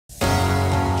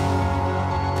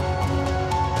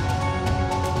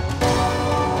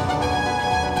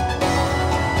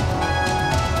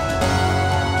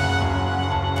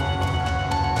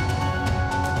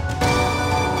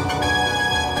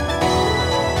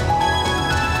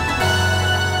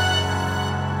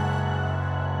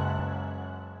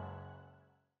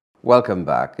Welcome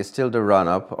back. It's still the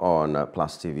run-up on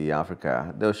Plus TV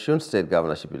Africa. The Osun State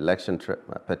Governorship Election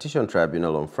Petition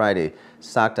Tribunal on Friday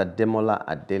sacked Ademola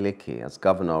Adeleke as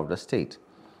governor of the state.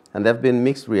 And there have been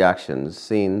mixed reactions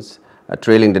since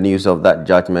trailing the news of that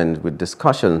judgment, with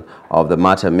discussion of the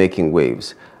matter making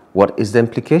waves. What is the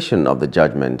implication of the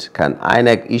judgment? Can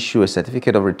INEC issue a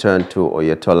certificate of return to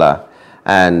Oyetola?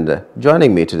 And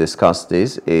joining me to discuss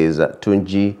this is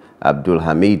Tunji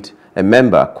Abdulhameed, a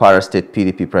member, Kwara State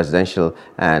PDP Presidential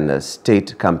and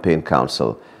State Campaign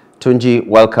Council. Tunji,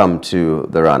 welcome to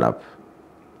the run-up.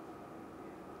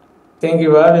 Thank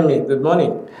you for having me. Good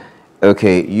morning.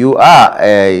 Okay, you are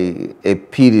a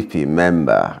PDP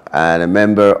member and a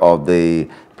member of the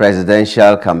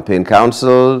Presidential Campaign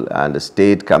Council and the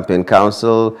State Campaign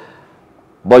Council,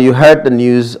 but you heard the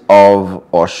news of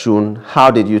Osun.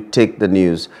 How did you take the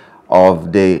news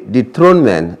of the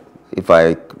dethronement, if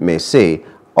I may say,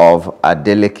 of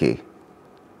Adeleke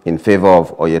in favor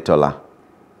of Oyetola?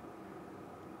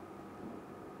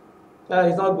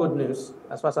 It's not good news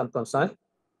as far as I'm concerned,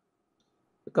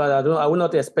 because I will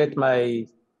not expect my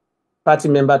party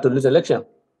member to lose election.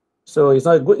 So it's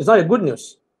not a good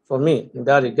news for me in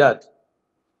that regard,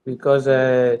 because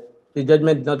the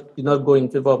judgment did not go in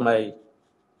favor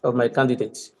of my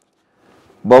candidate.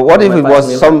 But what if it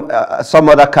was some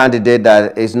other candidate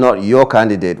that is not your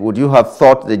candidate? Would you have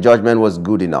thought the judgment was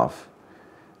good enough?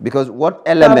 Because what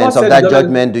elements of that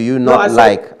judgment do you not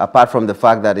like, apart from the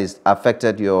fact that it's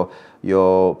affected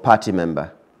your party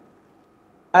member?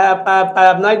 I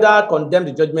have neither condemned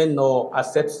the judgment nor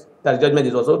accept that the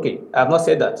judgment was okay. I have not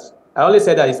said that. I only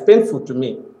said that it's painful to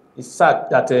me. It's sad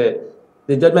that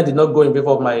the judgment did not go in favor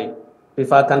of my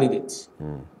preferred candidate.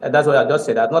 And that's what I just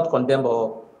said. I have not condemned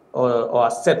or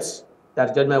accept that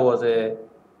the judgment was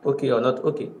okay or not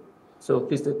okay. So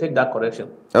please take that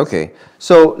correction. Okay.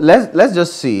 So let's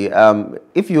just see,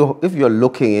 if you're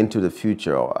looking into the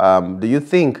future, do you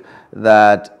think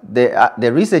that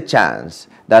there is a chance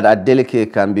that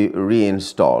Adeleke can be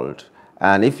reinstalled?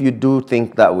 And if you do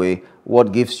think that way,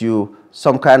 what gives you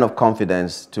some kind of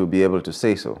confidence to be able to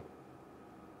say so?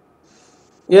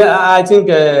 Yeah, I think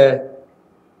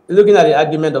looking at the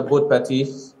argument of both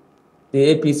parties,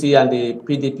 the APC and the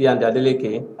PDP and the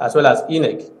Adeleke, as well as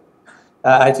INEC,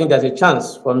 I think there's a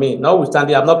chance for me.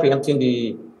 Notwithstanding, I'm not preempting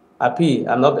the appeal.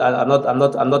 I'm not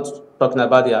talking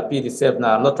about the appeal itself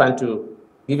now. I'm not trying to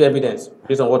give evidence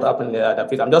based on what happened at the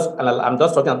appeal. I'm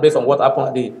just talking based on what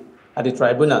happened at the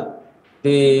tribunal.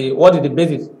 What is the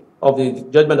basis of the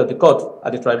judgment of the court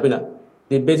at the tribunal?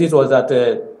 The basis was that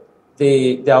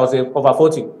there was a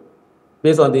overvoting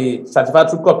based on the certified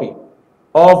true copy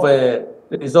of the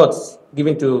results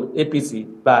given to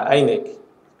APC by INEC.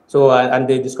 So, and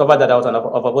they discovered that there was an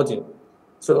overvoting.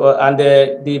 So, and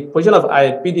the position of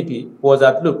PDP was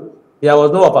that, look, there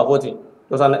was no overvoting.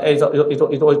 Plus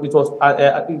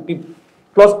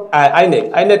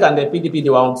INEC and the PDP, they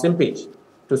were on the same page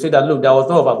to say that, look, there was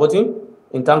no overvoting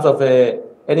in terms of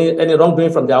any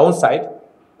wrongdoing from their own side,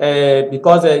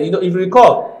 because if you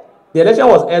recall, the election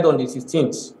was held on the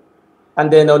 16th,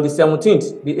 and then on the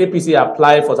 17th, the APC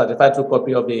applied for certified true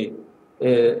copy of the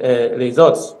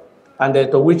results, and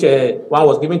to which one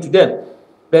was given to them.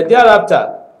 But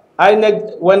thereafter,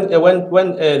 INEC,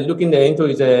 when looking into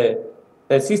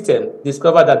his system,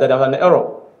 discovered that there was an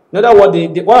error. In other words,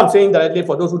 what I'm saying directly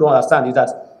for those who don't understand is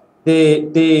that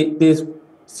the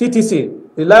CTC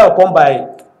relied upon by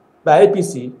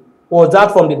APC was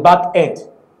that from the back end,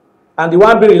 and the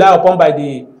one being relied upon by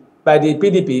the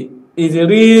PDP is the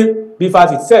real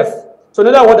BFAS itself. So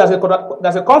in other words,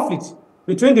 there's a conflict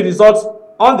between the results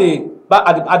at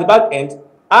the back end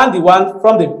and the one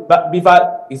from the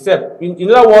BFAS itself. In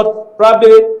other words,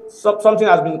 probably something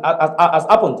has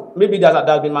happened. Maybe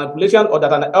there's been manipulation, or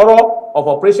there's an error of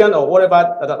operation, or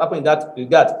whatever that has happened in that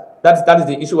regard. That is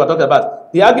the issue we're talking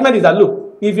about. The argument is that,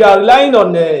 look, if you are relying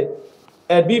on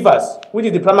BFAS, which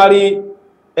is the primary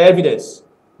evidence,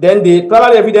 then the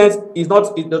primary evidence is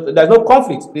not, there's no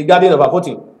conflict regarding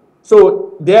overvoting.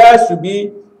 So there should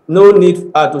be no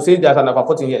need to say there's an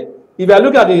overvoting here. If you are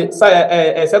looking at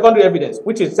the secondary evidence,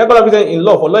 which is secondary evidence in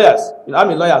law for lawyers, I'm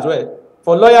a lawyer as well.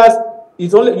 For lawyers,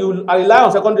 it's only you rely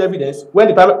on secondary evidence when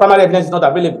the primary evidence is not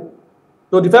available.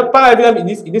 So the primary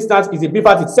evidence in this instance is the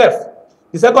BFAS itself.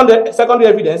 The secondary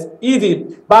evidence is the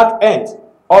back end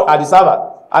or at the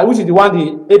server, which is the one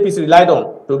the APC relied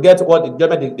on to get what the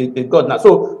judgment they got now.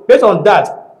 So based on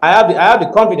that, I have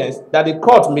the confidence that the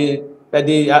court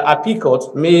the appeal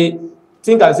court may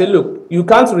think and say, look, you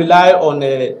can't rely on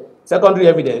secondary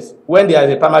evidence when there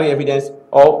is a primary evidence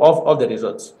of the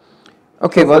results.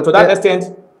 Okay, so to that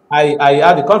extent, I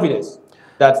have the confidence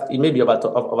that it may be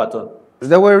overturned.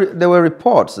 There were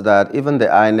reports that even the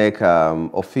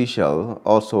INEC official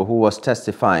also who was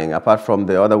testifying, apart from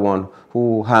the other one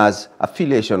who has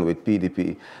affiliation with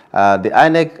PDP, the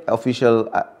INEC official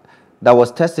that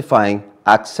was testifying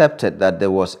accepted that there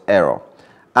was error.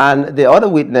 And the other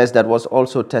witness that was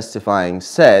also testifying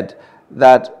said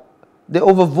that the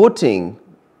overvoting,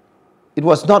 it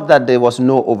was not that there was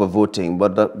no overvoting,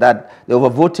 but that the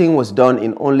overvoting was done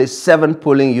in only 7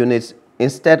 polling units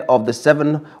instead of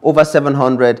the over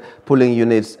 700 polling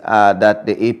units that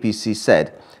the APC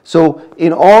said. So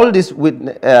in all these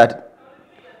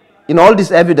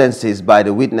evidences by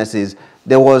the witnesses,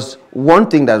 there was one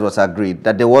thing that was agreed,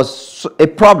 that there was a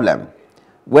problem.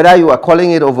 Whether you are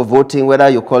calling it overvoting, whether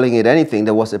you're calling it anything,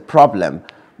 there was a problem.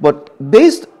 But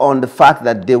based on the fact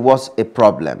that there was a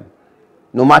problem,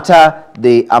 no matter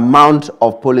the amount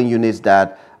of polling units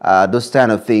that those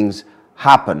kind of things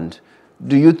happened,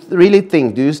 do you really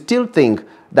think, do you still think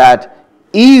that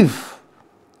if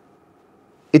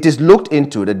it is looked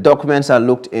into, the documents are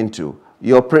looked into,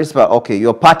 your principal, okay,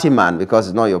 your party man, because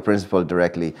it's not your principal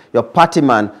directly, your party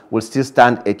man will still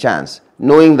stand a chance,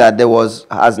 knowing that there was,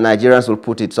 as Nigerians will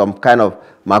put it, some kind of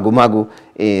magu-magu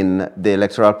in the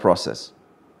electoral process?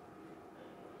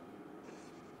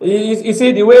 You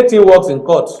see, the way thing works in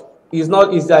court is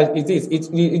not,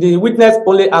 the witness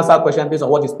only answer question based on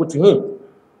what is put to him.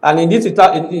 And in this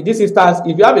instance,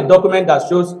 if you have a document that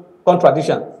shows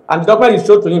contradiction, and the document is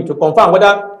shown to him to confirm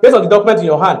whether, based on the document in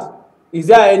your hand, is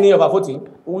there any overvoting,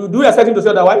 do you expect him to say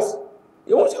otherwise?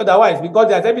 He won't say otherwise, because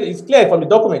there's evidence, it's clear from the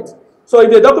document. So if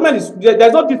the document is,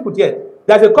 there's no dispute yet,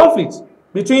 there's a conflict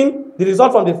between the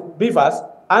result from the briefers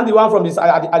and the one from this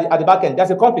at the back end.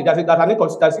 There's a conflict, there's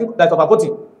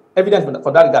overvoting evidence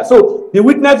for that regard. So the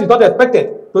witness is not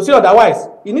expected to say otherwise.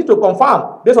 He needs to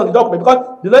confirm based on the document,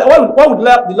 because the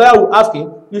lawyer will ask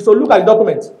him is to look at the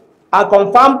document and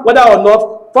confirm whether or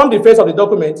not from the face of the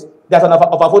document there's an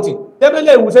overvoting.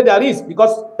 Definitely he will say there is,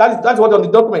 because that's what on the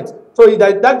document. So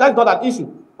that's not an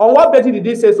issue. On what basis did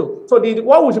he say so? So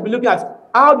what we should be looking at,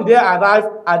 how did they arrive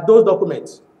at those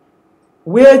documents?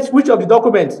 Which of the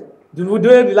documents do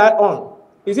they rely on?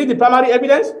 Is it the primary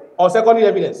evidence or secondary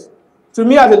evidence? To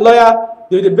me, as a lawyer,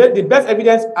 the best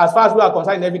evidence, as far as we are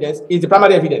concerned in evidence, is the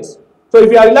primary evidence. So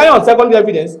if you are relying on secondary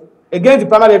evidence against the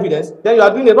primary evidence, then you are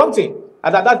doing the wrong thing.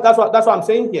 And that's what I'm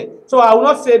saying here. So I will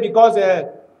not say because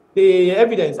the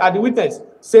evidence and the witness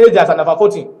says there's an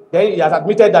overvoting, then he has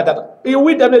admitted that. He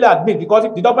will definitely admit, because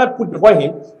the document put before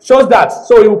him shows that.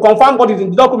 So he will confirm what is in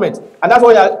the document. And that's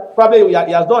what he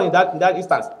has done in that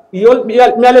instance. He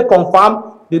merely confirmed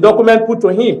the document put to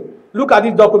him. Look at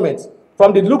this document.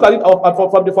 From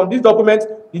this document,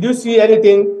 did you see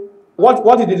anything? What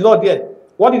is the result there?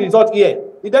 What is the result here?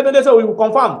 So we will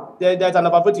confirm there's an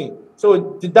overvoting.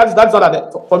 So that's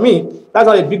not for me. That's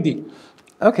not a big deal.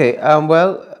 Okay.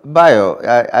 Well, Bayo,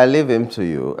 I leave him to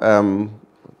you.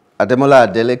 Ademola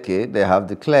Adeleke, they have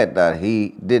declared that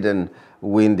he didn't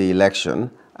win the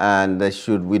election, and they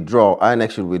should withdraw.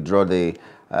 INEC should withdraw the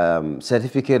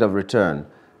certificate of return,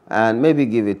 and maybe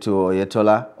give it to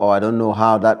Oyetola, or I don't know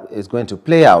how that is going to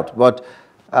play out. But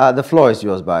the floor is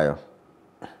yours, Bayo.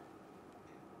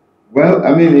 Well,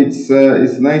 I mean, it's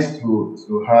nice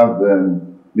to have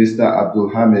Mr.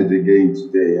 Abdulhameed again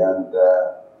today, and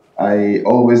I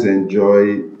always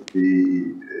enjoy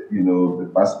the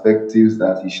perspectives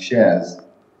that he shares.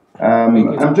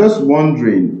 I'm just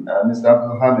wondering, Mr.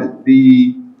 Abdulhameed,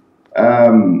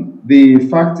 the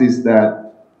fact is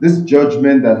that this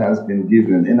judgment that has been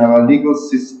given in our legal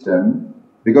system,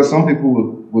 because some people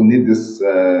will need this,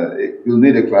 will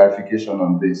need a clarification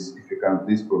on this, if you can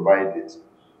please provide it.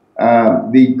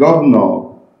 The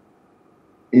governor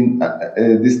in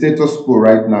the status quo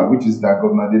right now, which is that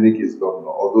Governor Adeleke is governor,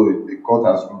 although the court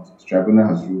has ruled, the tribunal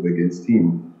has ruled against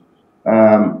him.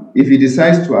 If he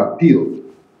decides to appeal,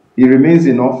 he remains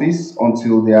in office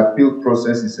until the appeal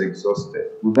process is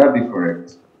exhausted. Would that be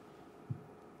correct?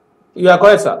 You are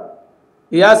correct, sir.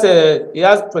 He has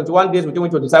 21 days within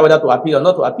which to decide whether to appeal or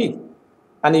not to appeal.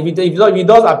 And if he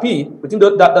does appeal within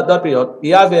that period, he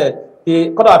has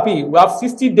the court of appeal will have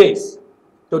 60 days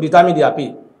to determine the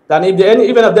appeal. Then if any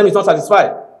of them is not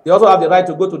satisfied, they also have the right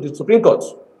to go to the Supreme Court.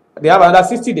 They have another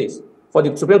 60 days for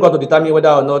the Supreme Court to determine whether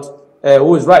or not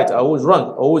who is right or who is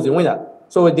wrong or who is the winner.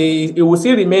 So it will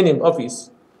still remain in office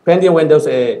pending when those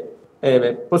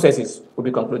processes will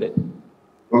be concluded.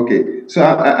 Okay, so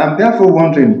I'm therefore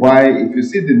wondering why, if you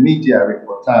see the media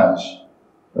reportage,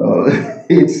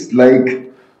 it's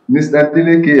like Mr.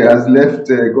 Adeleke has left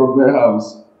Government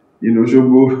House,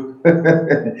 Shogo.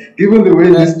 Given the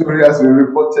way this story has been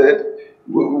reported,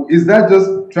 is that just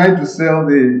trying to sell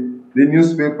the the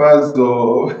newspapers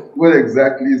or what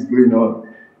exactly is going on,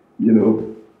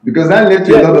 because that led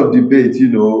to a lot of debate,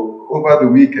 over the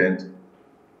weekend.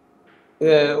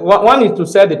 One is to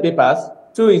sell the papers.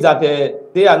 Two is that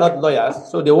they are not lawyers,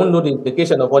 so they won't know the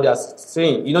implication of what they are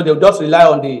saying. They'll just rely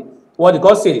on what the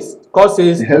court says. Court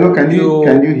says. Hello, can you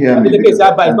hear me? It's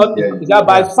not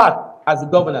by fact as the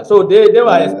governor. So they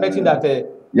were expecting that.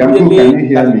 Yanku, can you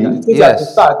hear me?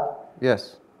 Yes.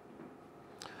 Yes.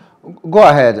 Go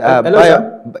ahead.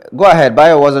 Hello, go ahead.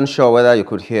 Bayo wasn't sure whether you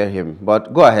could hear him,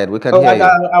 but go ahead. We can hear you.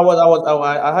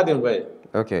 I had him well.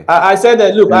 Okay. I said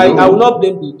that, look, I will not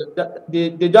blame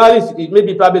the journalist. It may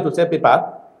be probably to sell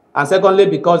paper, and secondly,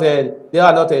 because they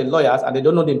are not lawyers and they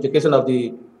don't know the implication of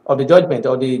the judgment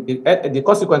or the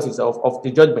consequences of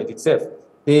the judgment itself.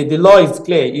 The law is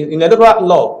clear. In electoral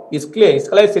law, it's clearly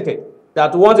stated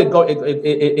that once a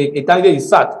candidate is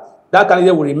sacked, that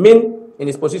candidate will remain in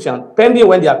his position pending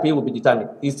when the appeal will be determined.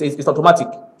 It's automatic,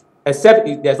 except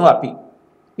if there's no appeal.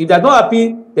 If there's no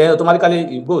appeal, then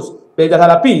automatically it goes. But if there's an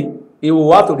appeal, it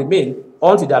will have to remain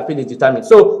until the appeal is determined.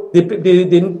 So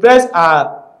the press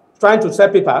are trying to sell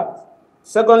paper.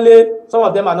 Secondly, some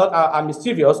of them are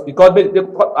mischievous because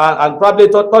and probably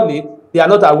thirdly, they are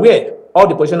not aware of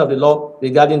the position of the law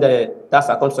regarding that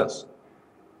circumstance.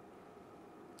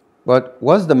 But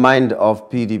what's the mind of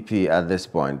PDP at this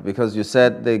point? Because you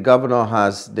said the governor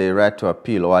has the right to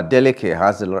appeal, or Adeleke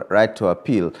has the right to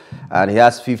appeal, and he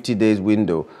has 50 days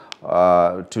window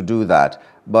to do that.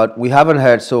 But we haven't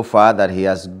heard so far that he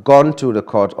has gone to the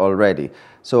court already.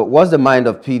 So what's the mind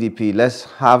of PDP? Let's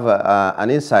have an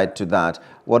insight to that.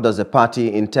 What does the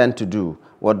party intend to do?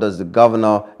 What does the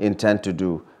governor intend to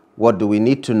do? What do we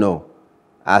need to know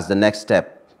as the next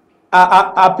step?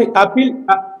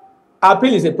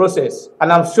 Appeal is a process,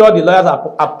 and I'm sure the lawyers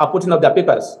are putting up their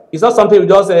papers. It's not something we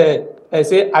just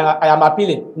say, I am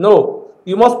appealing. No,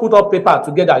 you must put up paper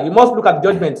together. You must look at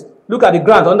the judgment, look at the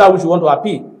ground under which you want to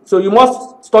appeal. So you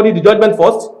must study the judgment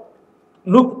first,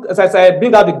 look, as I said,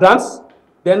 bring out the grants,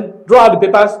 then draw out the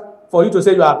papers for you to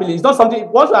say you are appealing. It's not something,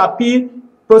 once your appeal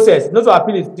process, not your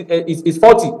appeal is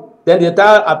faulty, then the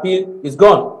entire appeal is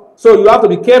gone. So you have to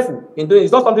be careful in doing it.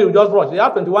 It's not something we just rush. They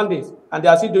have 21 days, and they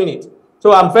are still doing it.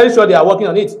 So I'm very sure they are working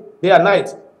on it day and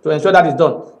night to ensure that it's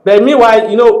done. But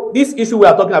meanwhile, this issue we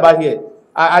are talking about here,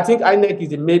 I think INEC is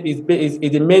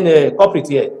the main culprit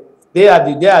here. They are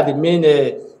the main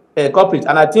culprit,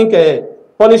 and I think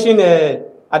punishing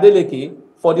Adeleke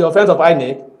for the offense of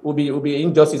INEC will be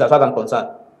injustice as far as I'm concerned.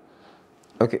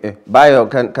 Okay, Bayo,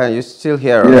 can you still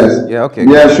hear us? Yes. Yeah. Okay.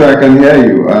 Yeah, sure. I can hear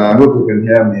you. I hope you can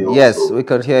hear me also. Yes, we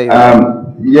can hear you.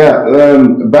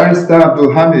 Barrister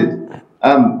Abdulhameed.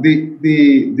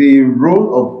 The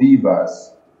role of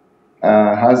beavers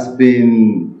has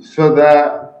been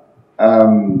further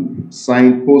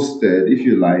signposted, if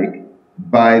you like,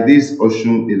 by this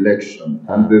Osun election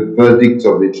and the verdict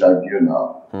of the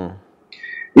tribunal.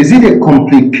 Is it a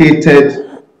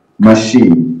complicated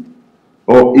machine,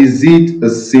 or is it a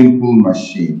simple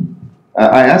machine?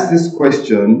 I ask this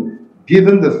question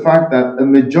given the fact that a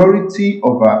majority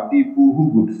of our people who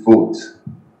would vote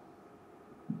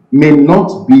may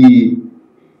not be,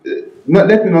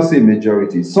 let me not say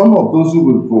majority, some of those who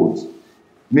will vote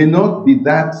may not be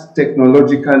that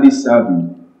technologically savvy.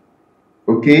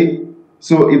 Okay?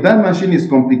 So if that machine is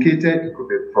complicated, it could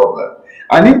be a problem.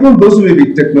 And even those who may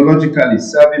be technologically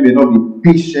savvy may not be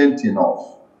patient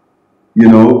enough,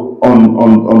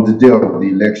 on the day of the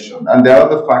election. And there are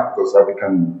other factors that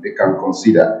they can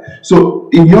consider. So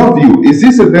in your view, is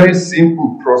this a very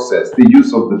simple process, the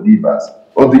use of the beavers?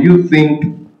 Or do you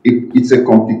think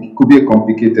could be a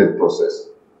complicated process?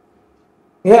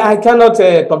 Yeah, I cannot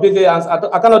completely answer.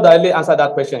 I cannot directly answer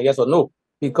that question, yes or no,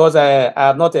 because I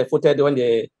have not voted when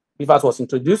the beavers was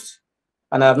introduced,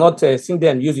 and I have not seen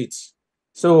them use it.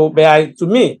 So, but to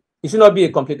me, it should not be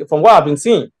a complicated. From what I've been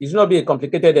seeing, it should not be a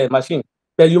complicated machine.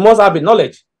 But you must have the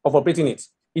knowledge of operating it.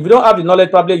 If you don't have the knowledge,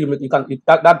 probably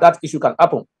that issue can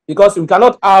happen, because you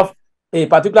cannot have a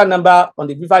particular number on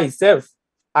the beaver itself,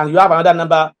 and you have another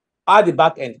number at the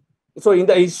back end. So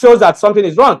it shows that something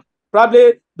is wrong.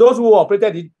 Probably those who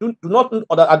operated it do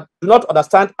not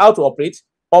understand how to operate,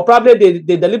 or probably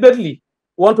they deliberately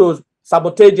want to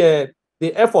sabotage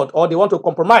the effort, or they want to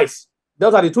compromise.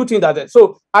 Those are the two things that.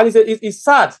 And it's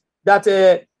sad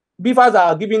that beavers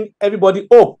are giving everybody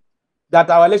hope that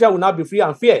our election will not be free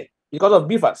and fair because of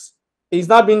beavers. It's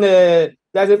not been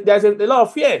there's a lot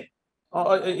of fear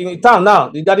in town now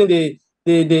regarding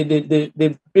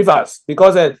the beavers,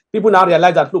 because people now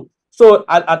realize that, look, so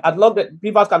at long the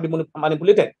beavers can be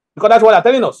manipulated, because that's what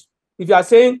they're telling us. If you are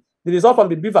saying the result from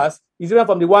the beavers is even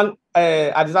from the one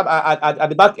at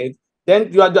the back end,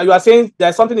 then you are saying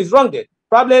that something is wrong there.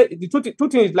 Probably the two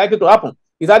things is likely to happen.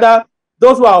 Is either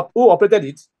those who operated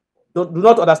it do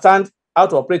not understand how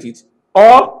to operate it,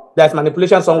 or there's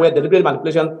manipulation somewhere, deliberate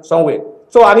manipulation somewhere.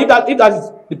 So, and if that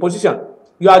is the position,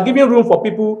 you are giving room for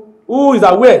people who is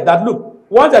aware that, look,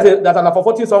 once there's an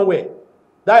unfortunate somewhere,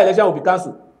 that election will be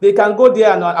cancelled. They can go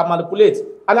there and manipulate.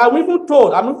 And I'm even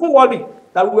worried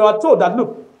that we are told that,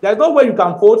 look, there's no way you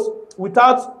can vote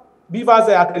without Beaver's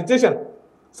accreditation.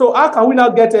 So how can we now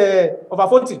get over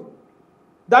voting?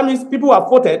 That means people have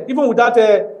voted even without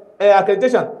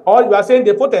accreditation, or you are saying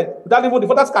they voted without even the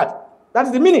voter's card. That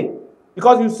is the meaning.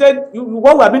 Because you said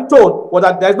what we have been told was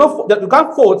that that you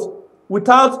can't vote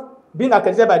without being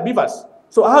accredited by Beavers.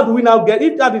 So how do we now get,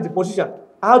 if that is the position,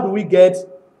 how do we get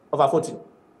over voting?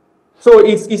 So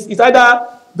it's either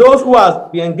those who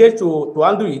have been engaged to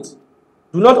undo it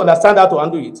do not understand how to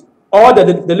undo it, or they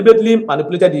deliberately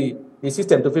manipulated the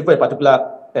system to favor a particular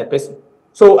person.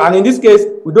 So, and in this case,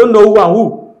 we don't know who and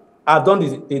who have done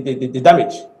the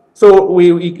damage. So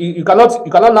you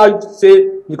cannot now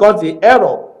say because the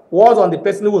error was on the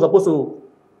person who was supposed to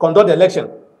conduct the election,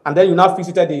 and then you now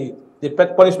visited the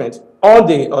punishment on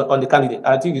the candidate.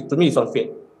 I think to me it's unfair.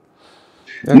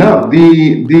 Okay. Now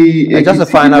just a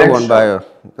final election. One, Bayo.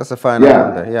 Just a final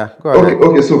one there. Yeah, go ahead.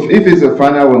 Okay, so if it's a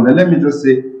final one, then let me just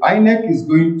say INEC is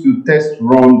going to test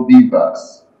run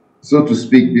Beavers, so to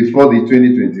speak, before the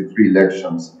 2023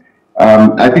 elections.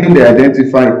 I think they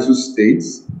identified 2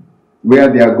 states where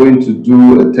they are going to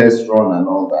do a test run and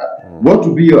all that. What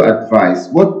would be your advice?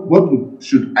 What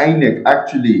should INEC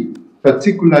actually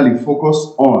particularly focus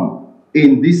on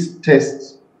in this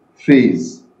test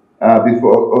phase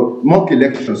before mock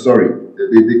election? Sorry,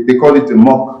 they call it a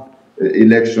mock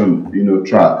election,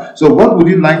 trial. So what would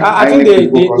you like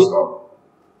INEC to focus on?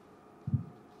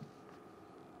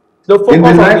 The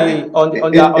focus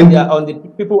on the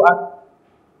people.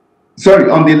 Sorry,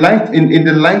 on the light in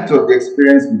the light of the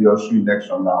experience with the Osun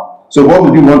election now. So what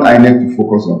would you want INEC to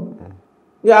focus on?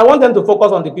 Yeah, I want them to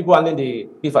focus on the people handling the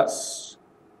Beavers.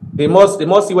 They must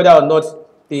see whether or not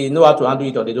they know how to handle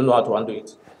it or they don't know how to handle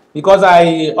it. Because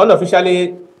I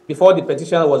unofficially, before the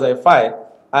petition was filed,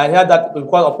 I heard that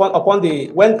because when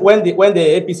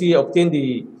the APC obtained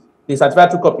the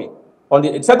certified true copy on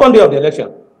the second day of the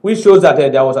election, which shows that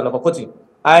there was an overvoting.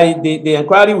 The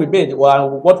inquiry we made,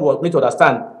 what was made to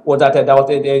understand was that there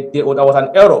was an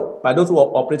error by those who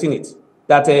were operating it.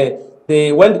 That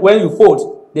when you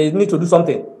vote, they need to do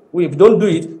something. If you don't do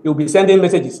it, you'll be sending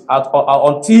messages out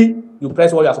until you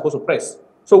press what you are supposed to press.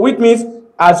 So which means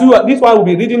this one will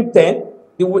be reading 10,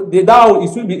 it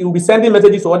will be sending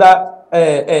messages to other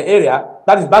area,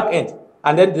 that is back end,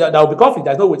 and then there will be conflict.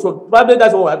 There's no way. So probably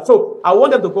that's what. So I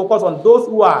want them to focus on those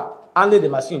who are handling the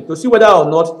machine to see whether or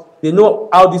not they know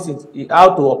how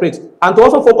to operate, and to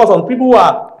also focus on people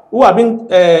who are being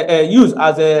used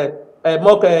as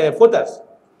mock voters,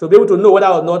 to be able to know whether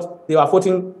or not they are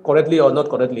voting correctly or not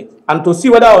correctly, and to see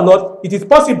whether or not it is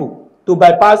possible to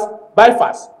bypass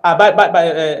BFAS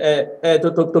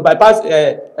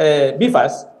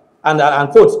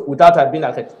and vote without being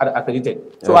accredited.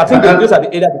 So I think those are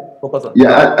the areas to focus on.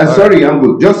 Yeah, and sorry,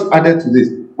 Ambo, just added to this.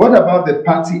 What about the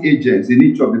party agents in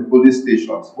each of the police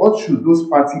stations? What should those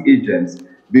party agents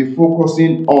be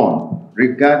focusing on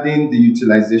regarding the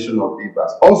utilization of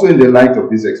BFAS, also in the light of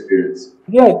this experience?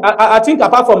 Yeah, I think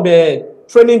apart from the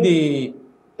training the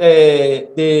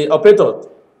operator,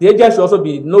 the agents should also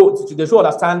they should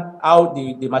understand how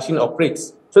the machine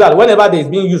operates, so that whenever they is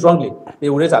being used wrongly, they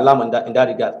will raise alarm in that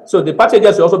regard. So the party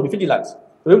agents should also be vigilant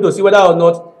to be able to see whether or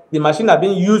not the machine are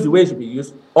being used the way it should be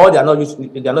used, or they are not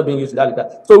being used in that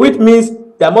regard. So which means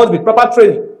there must be proper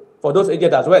training for those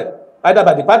agents as well, either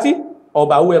by the party or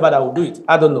by whoever that will do it.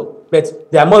 I don't know, but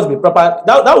there must be proper.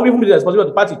 That will even be the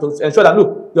responsibility of the party to ensure that,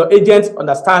 look, your agent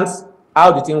understands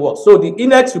how the thing works. So the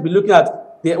INEC should be looking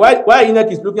at why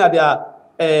INEC is looking at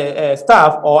their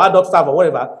staff or adult staff or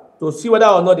whatever, to see whether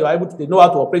or not they know how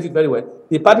to operate it very well.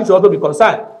 The party should also be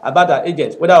concerned about their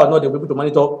agents, whether or not they will be able to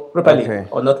monitor properly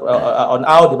or not on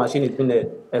how the machine is being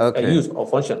used or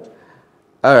functioned.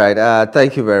 All right.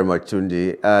 Thank you very much,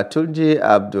 Tunji. Tunji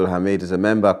Abdulhameed is a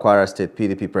member, Kwara State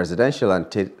PDP Presidential and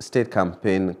State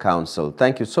Campaign Council.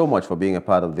 Thank you so much for being a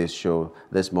part of this show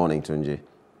this morning, Tunji.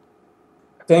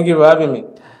 Thank you for having me.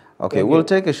 Okay, we'll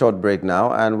take a short break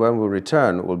now, and when we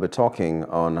return, we'll be talking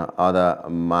on other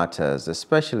matters,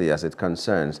 especially as it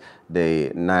concerns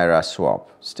the Naira swap.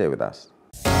 Stay with us.